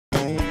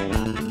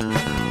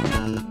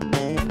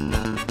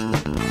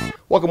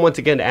Welcome once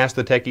again to Ask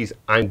the Techies.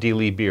 I'm D.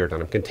 Lee Beard,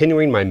 and I'm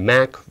continuing my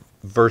Mac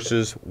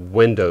versus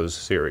Windows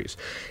series.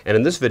 And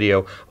in this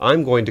video,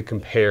 I'm going to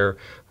compare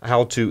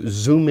how to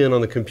zoom in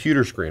on the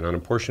computer screen, on a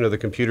portion of the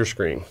computer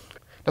screen.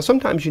 Now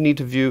sometimes you need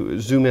to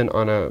zoom in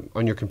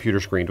on your computer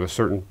screen to a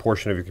certain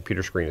portion of your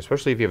computer screen,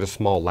 especially if you have a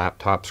small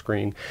laptop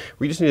screen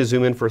where you just need to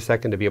zoom in for a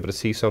second to be able to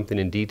see something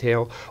in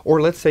detail. Or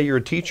let's say you're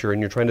a teacher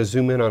and you're trying to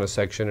zoom in on a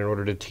section in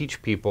order to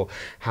teach people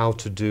how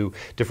to do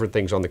different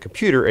things on the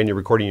computer and you're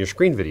recording your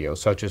screen video,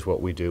 such as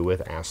what we do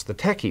with Ask the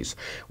Techies.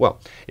 Well,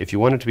 if you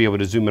wanted to be able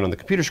to zoom in on the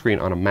computer screen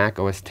on a Mac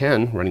OS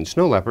X running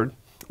Snow Leopard,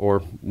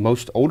 or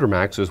most older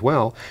Macs as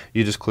well,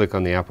 you just click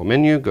on the Apple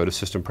menu, go to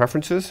System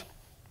Preferences,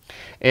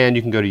 and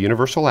you can go to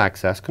Universal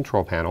Access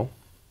Control Panel,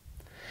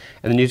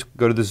 and then you just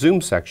go to the Zoom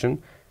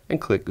section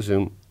and click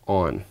Zoom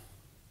On.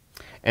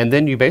 And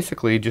then you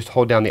basically just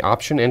hold down the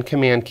Option and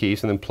Command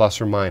keys and then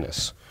plus or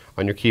minus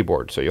on your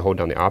keyboard. So you hold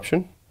down the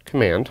Option,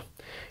 Command,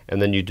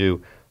 and then you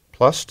do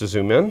plus to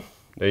zoom in.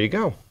 There you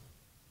go.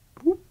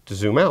 To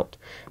zoom out.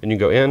 And you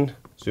go in,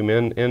 zoom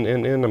in,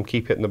 in. I'm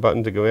keep hitting the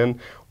button to go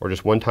in, or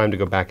just one time to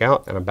go back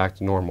out, and I'm back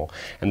to normal.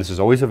 And this is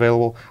always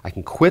available. I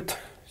can quit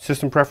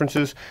System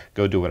Preferences,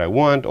 go do what I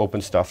want,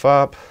 open stuff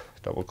up,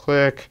 double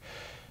click,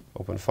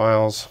 open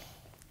files,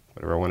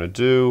 whatever I want to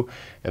do.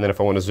 And then if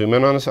I want to zoom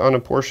in on a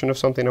portion of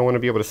something, I want to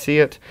be able to see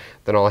it,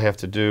 then all I have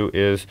to do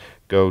is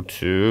go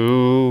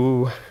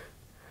to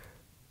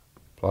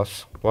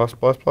plus, whoop,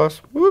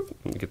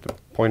 let me get the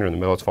pointer in the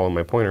middle, it's following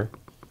my pointer.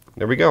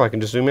 There we go, I can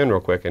just zoom in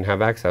real quick and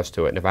have access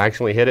to it. And if I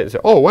actually hit it and say,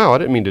 oh wow, I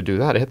didn't mean to do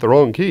that, I hit the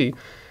wrong key,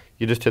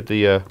 you just hit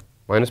the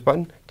minus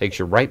button, takes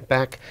you right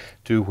back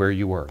to where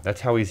you were. That's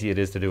how easy it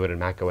is to do it in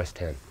Mac OS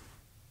X.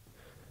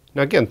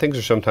 Now again, things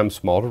are sometimes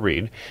small to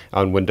read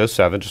on Windows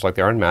 7, just like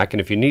they are on Mac, and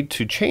if you need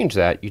to change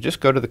that, you just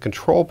go to the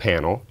Control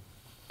Panel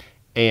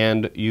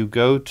and you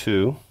go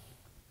to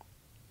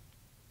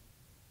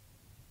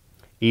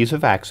Ease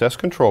of Access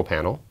Control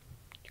Panel.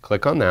 You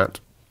click on that,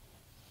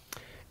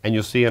 and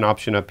you'll see an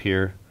option up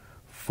here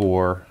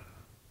for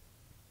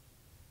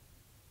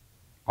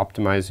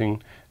optimizing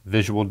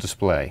visual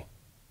display.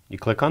 You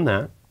click on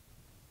that,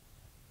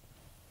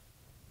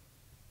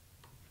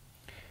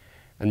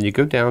 and you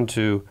go down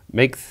to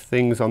make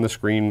things on the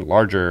screen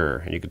larger,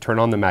 and you can turn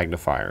on the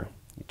magnifier.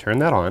 You turn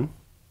that on,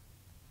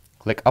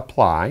 click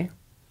Apply,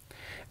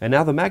 and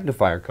now the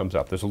magnifier comes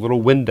up. There's a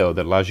little window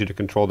that allows you to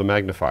control the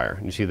magnifier,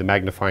 and you see the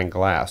magnifying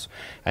glass.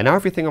 And now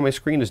everything on my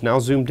screen is now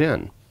zoomed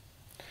in.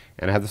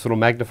 And I have this little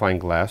magnifying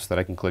glass that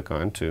I can click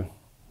on to,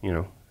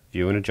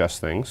 view and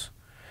adjust things.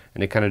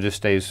 And it kind of just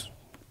stays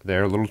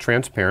there, a little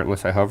transparent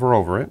unless I hover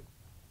over it.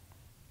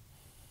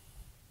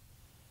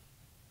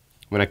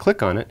 When I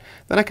click on it,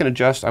 then I can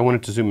adjust. I want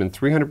it to zoom in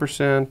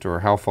 300%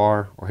 or how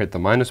far, or hit the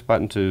minus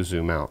button to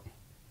zoom out.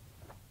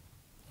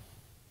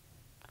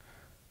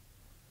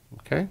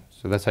 Okay,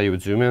 so that's how you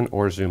would zoom in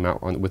or zoom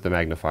out with the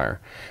magnifier.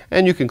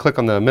 And you can click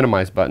on the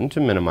minimize button to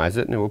minimize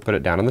it, and it will put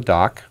it down on the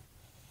dock.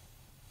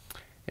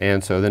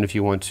 And so then if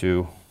you want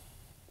to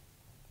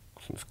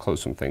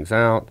close some things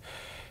out,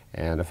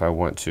 and if I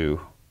want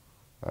to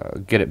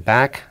get it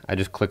back, I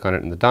just click on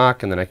it in the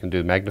dock, and then I can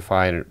do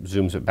magnify, and it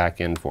zooms it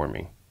back in for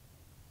me.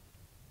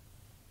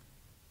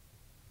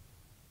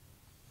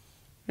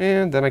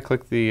 And then I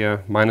click the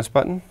minus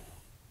button,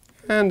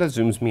 and that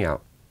zooms me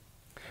out.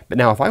 But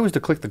now if I was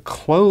to click the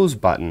close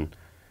button,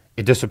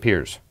 it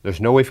disappears. There's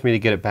no way for me to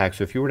get it back.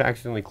 So if you were to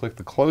accidentally click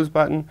the close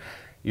button,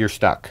 you're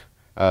stuck.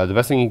 The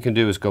best thing you can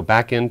do is go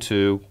back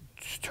into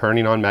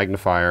turning on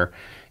magnifier.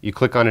 You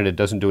click on it, it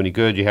doesn't do any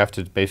good. You have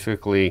to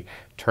basically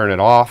turn it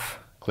off,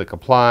 click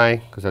apply,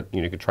 because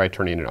you can try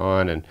turning it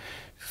on and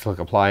click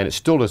apply and it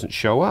still doesn't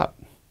show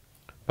up.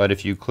 But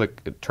if you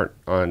click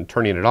on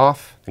turning it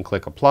off and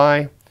click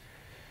apply,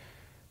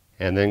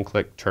 and then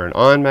click turn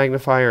on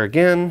magnifier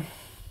again,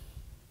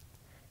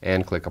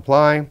 and click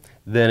apply,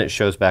 then it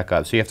shows back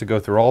up. So you have to go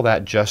through all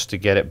that just to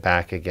get it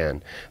back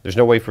again. There's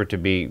no way for it to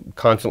be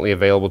constantly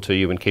available to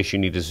you in case you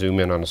need to zoom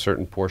in on a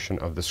certain portion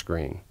of the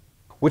screen.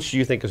 Which do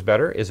you think is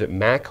better? Is it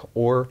Mac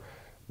or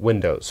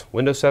Windows?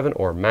 Windows 7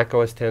 or Mac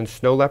OS X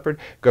Snow Leopard?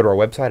 Go to our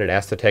website at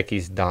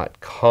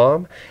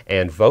AskTheTechies.com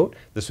and vote.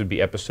 This would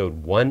be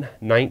episode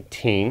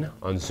 119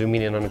 on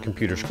zooming in on a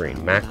computer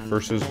screen, Mac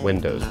versus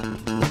Windows.